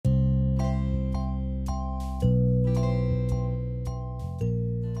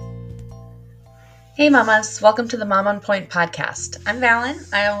Hey mamas, welcome to the Mom on Point podcast. I'm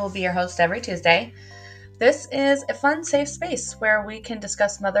Valen. I will be your host every Tuesday. This is a fun, safe space where we can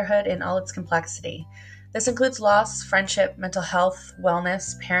discuss motherhood in all its complexity. This includes loss, friendship, mental health,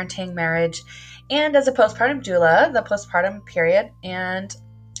 wellness, parenting, marriage, and as a postpartum doula, the postpartum period, and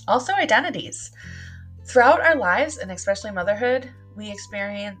also identities. Throughout our lives, and especially motherhood, we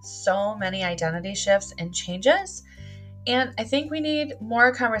experience so many identity shifts and changes, and I think we need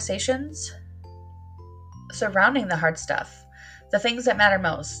more conversations surrounding the hard stuff, the things that matter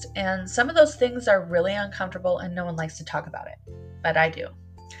most. And some of those things are really uncomfortable and no one likes to talk about it, but I do.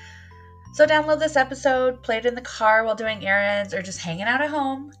 So download this episode, play it in the car while doing errands or just hanging out at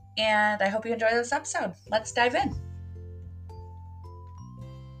home. And I hope you enjoy this episode. Let's dive in.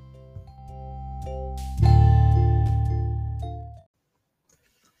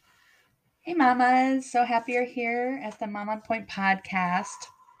 Hey mamas, so happy you're here at the Mom on Point podcast.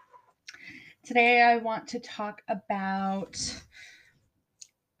 Today I want to talk about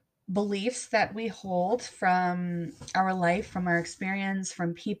beliefs that we hold from our life, from our experience,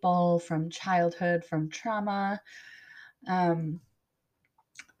 from people, from childhood, from trauma.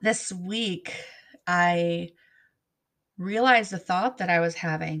 This week, I realized the thought that I was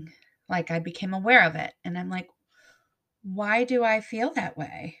having. Like, I became aware of it. And I'm like, why do I feel that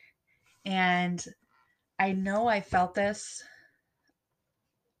way? And I know I felt this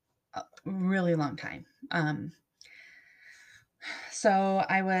a really long time. So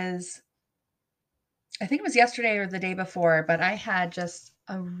I think it was yesterday or the day before, but I had just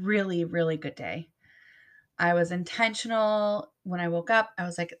a really, really good day. I was intentional when I woke up. I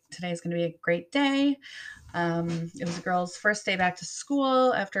was like, today's going to be a great day. It was the girls' first day back to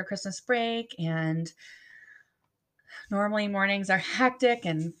school after Christmas break, and normally mornings are hectic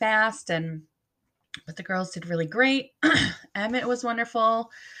and fast, but the girls did really great. Emmett was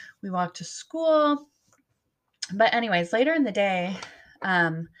wonderful. We walked to school. But anyways, later in the day,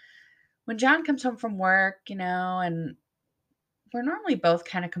 when John comes home from work, and we're normally both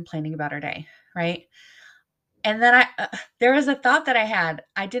kind of complaining about our day, right? And then there was a thought that I had.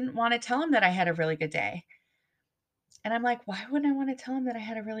 I didn't want to tell him that I had a really good day. And I'm like, why wouldn't I want to tell him that I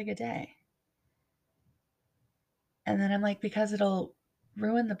had a really good day? And then I'm like, because it'll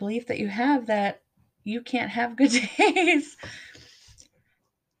ruin the belief that you have that you can't have good days.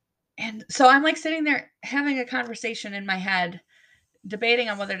 And so I'm like sitting there having a conversation in my head, debating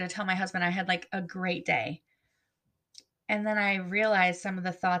on whether to tell my husband I had like a great day. And then I realized some of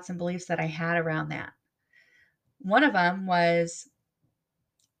the thoughts and beliefs that I had around that. One of them was,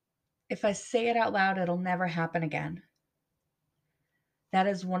 if I say it out loud, it'll never happen again. That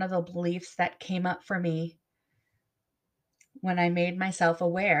is one of the beliefs that came up for me when I made myself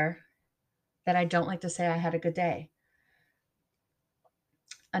aware that I don't like to say I had a good day.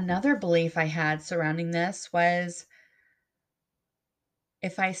 Another belief I had surrounding this was,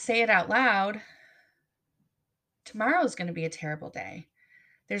 if I say it out loud, tomorrow's going to be a terrible day.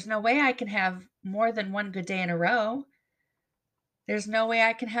 There's no way I can have more than one good day in a row. There's no way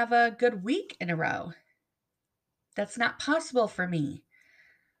I can have a good week in a row. That's not possible for me.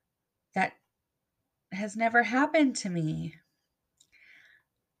 That has never happened to me.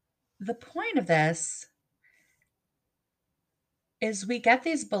 The point of this is we get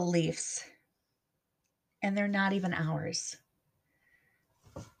these beliefs and they're not even ours.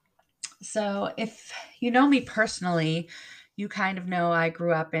 So if you know me personally, you kind of know I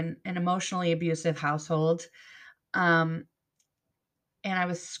grew up in an emotionally abusive household. And I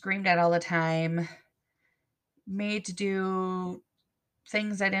was screamed at all the time, made to do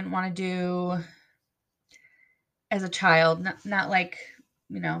things I didn't want to do as a child. Not like,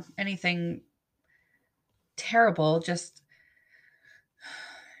 anything terrible,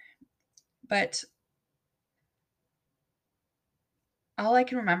 but all I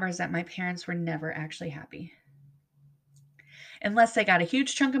can remember is that my parents were never actually happy. Unless they got a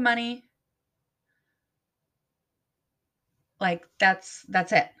huge chunk of money, like that's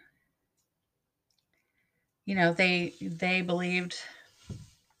it. They believed,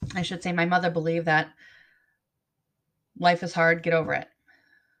 I should say my mother believed, that life is hard, get over it.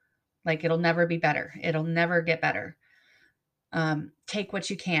 Like, it'll never be better. It'll never get better. Take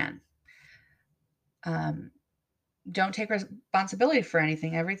what you can. Don't take responsibility for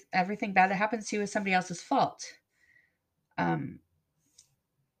anything. Everything bad that happens to you is somebody else's fault.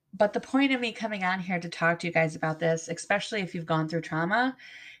 But the point of me coming on here to talk to you guys about this, especially if you've gone through trauma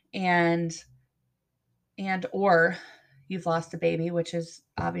and or you've lost a baby, which is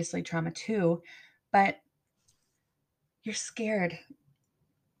obviously trauma too, but you're scared.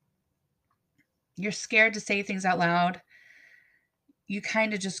 You're scared to say things out loud. You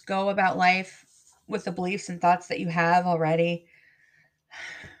kind of just go about life with the beliefs and thoughts that you have already,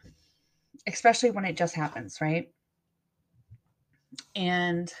 especially when it just happens, right?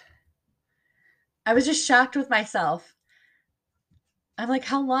 And I was just shocked with myself. I'm like,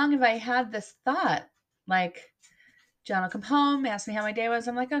 how long have I had this thought? Like, John will come home, ask me how my day was.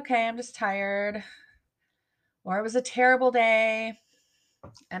 I'm like, okay, I'm just tired. Or it was a terrible day.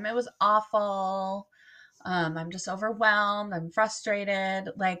 It was awful. I'm just overwhelmed. I'm frustrated.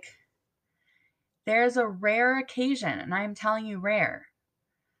 Like, there's a rare occasion, and I'm telling you, rare,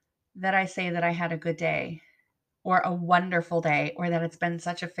 that I say that I had a good day or a wonderful day or that it's been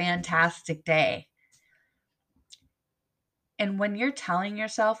such a fantastic day. And when you're telling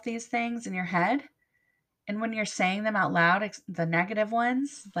yourself these things in your head, and when you're saying them out loud, the negative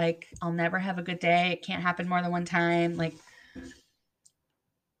ones, like, I'll never have a good day, it can't happen more than one time, like,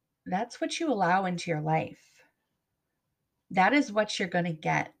 that's what you allow into your life. That is what you're going to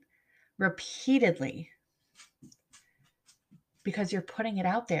get repeatedly because you're putting it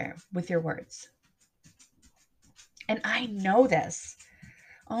out there with your words. And I know this.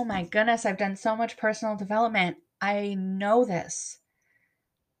 Oh my goodness, I've done so much personal development. I know this.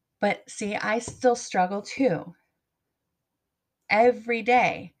 But see, I still struggle too. Every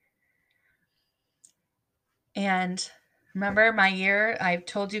day. And remember my year, I've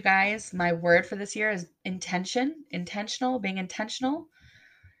told you guys my word for this year is intentional, being intentional.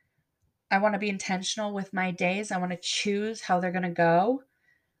 I want to be intentional with my days. I want to choose how they're going to go.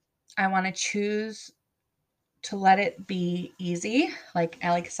 I want to choose to let it be easy, like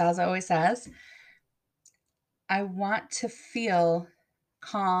Ali Casaza always says. I want to feel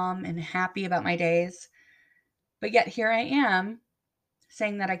calm and happy about my days. But yet here I am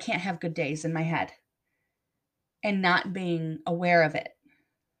saying that I can't have good days in my head and not being aware of it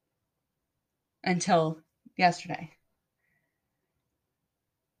until yesterday.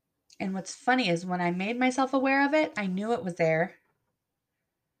 And what's funny is when I made myself aware of it, I knew it was there.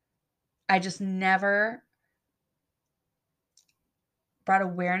 I just never brought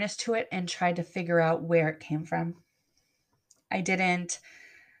awareness to it and tried to figure out where it came from. I didn't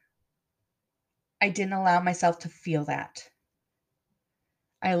allow myself to feel that.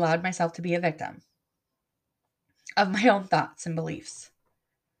 I allowed myself to be a victim of my own thoughts and beliefs.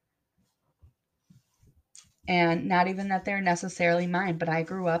 And not even that they're necessarily mine, but I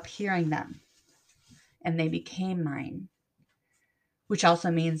grew up hearing them and they became mine, which also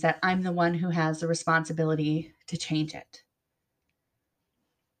means that I'm the one who has the responsibility to change it.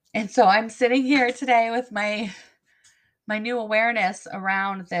 And so I'm sitting here today with my new awareness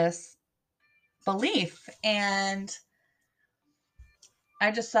around this belief, and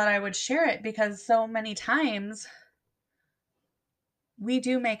I just thought I would share it because so many times we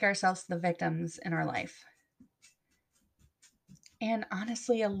do make ourselves the victims in our life. And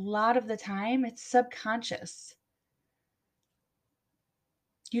honestly, a lot of the time it's subconscious.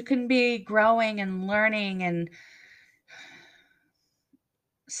 You can be growing and learning and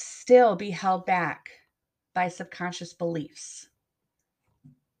still be held back by subconscious beliefs.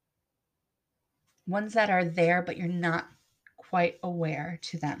 Ones that are there, but you're not quite aware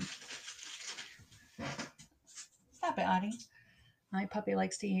to them. Stop it, Audie. My puppy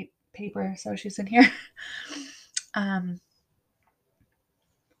likes to eat paper, so she's in here.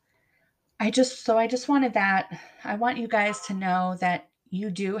 I just wanted that. I want you guys to know that you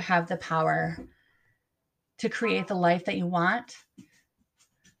do have the power to create the life that you want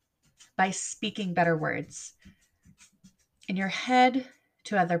by speaking better words in your head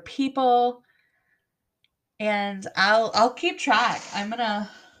to other people. And I'll keep track.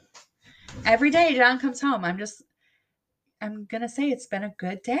 Every day John comes home, I'm going to say it's been a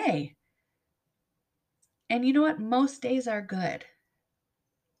good day. And you know what? Most days are good.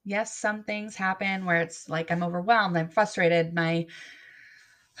 Yes, some things happen where it's like I'm overwhelmed, I'm frustrated, my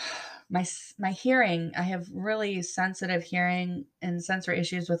hearing, I have really sensitive hearing and sensory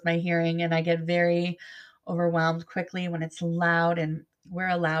issues with my hearing, and I get very overwhelmed quickly when it's loud, and we're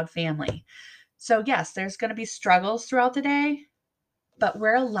a loud family. So yes, there's going to be struggles throughout the day, but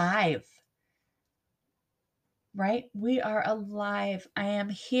we're alive, right? We are alive. I am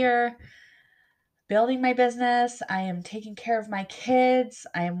here building my business. I am taking care of my kids.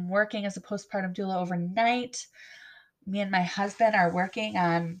 I am working as a postpartum doula overnight. Me and my husband are working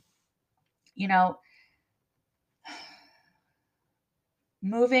on,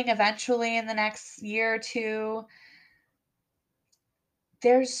 moving eventually in the next year or two.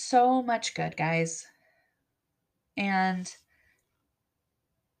 There's so much good, guys. And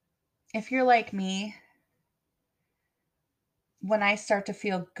if you're like me, when I start to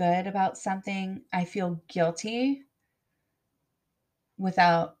feel good about something, I feel guilty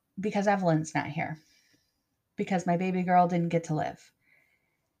without because Evelyn's not here, because my baby girl didn't get to live.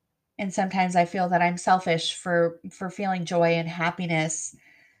 And sometimes I feel that I'm selfish for feeling joy and happiness.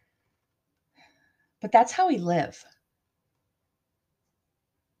 But that's how we live.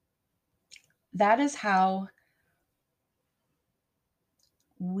 That is how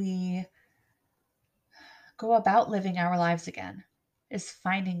we go about living our lives again, is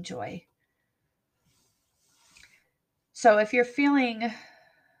finding joy. So if you're feeling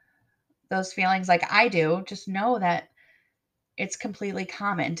those feelings like I do, just know that it's completely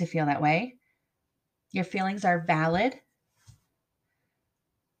common to feel that way. Your feelings are valid,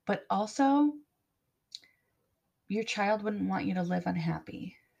 but also your child wouldn't want you to live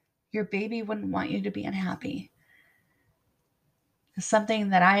unhappy. Your baby wouldn't want you to be unhappy. It's something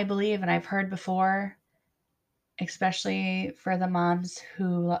that I believe and I've heard before, especially for the moms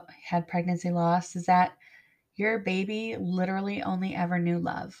who had pregnancy loss, is that your baby literally only ever knew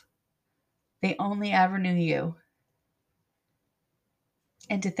love. They only ever knew you.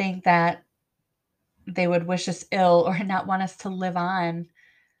 And to think that they would wish us ill or not want us to live on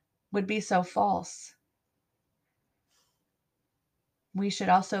would be so false. We should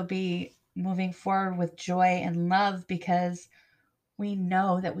also be moving forward with joy and love because we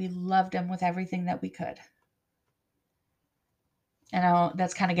know that we loved them with everything that we could. I know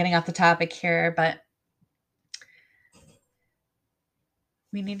that's kind of getting off the topic here, but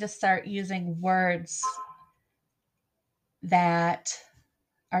we need to start using words that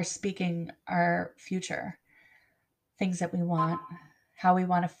are speaking our future, things that we want, how we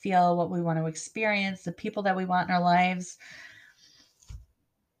want to feel, what we want to experience, the people that we want in our lives.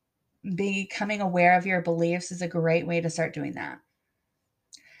 Becoming aware of your beliefs is a great way to start doing that.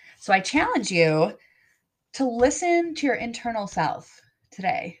 So I challenge you to listen to your internal self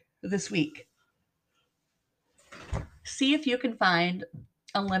today, this week. See if you can find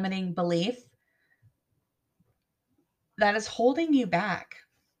a limiting belief that is holding you back.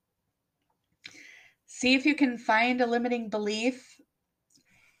 See if you can find a limiting belief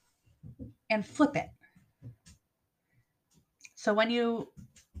and flip it. So when you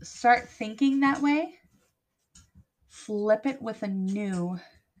start thinking that way, flip it with a new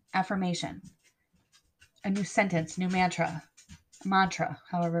affirmation, a new sentence, new mantra,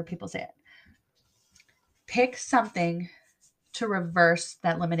 however people say it. Pick something to reverse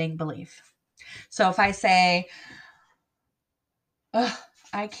that limiting belief. So if I say,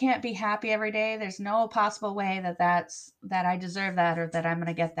 I can't be happy every day, there's no possible way that I deserve that or that I'm going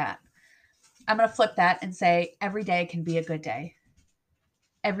to get that. I'm going to flip that and say, every day can be a good day.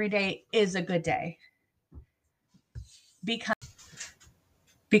 Every day is a good day.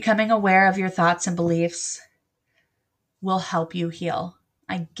 Becoming aware of your thoughts and beliefs will help you heal.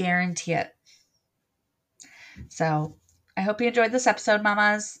 I guarantee it. So I hope you enjoyed this episode,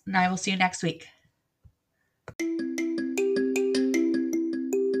 mamas, and I will see you next week.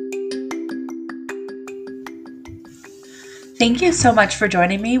 Thank you so much for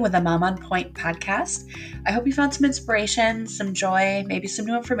joining me with the Mom on Point podcast. I hope you found some inspiration, some joy, maybe some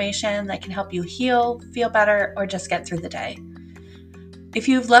new information that can help you heal, feel better, or just get through the day. If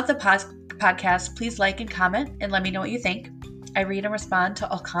you've loved the podcast, please like and comment and let me know what you think. I read and respond to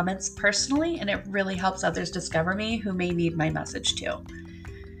all comments personally, and it really helps others discover me who may need my message too.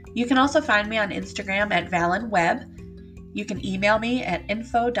 You can also find me on Instagram at ValenWeb. You can email me at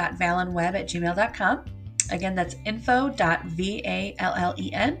info.valenweb@gmail.com. Again, that's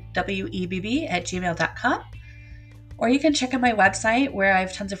info.valenwebb@gmail.com. Or you can check out my website where I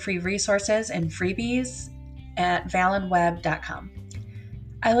have tons of free resources and freebies at valenweb.com.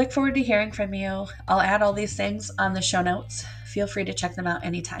 I look forward to hearing from you. I'll add all these things on the show notes. Feel free to check them out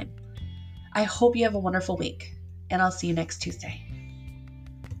anytime. I hope you have a wonderful week, and I'll see you next Tuesday.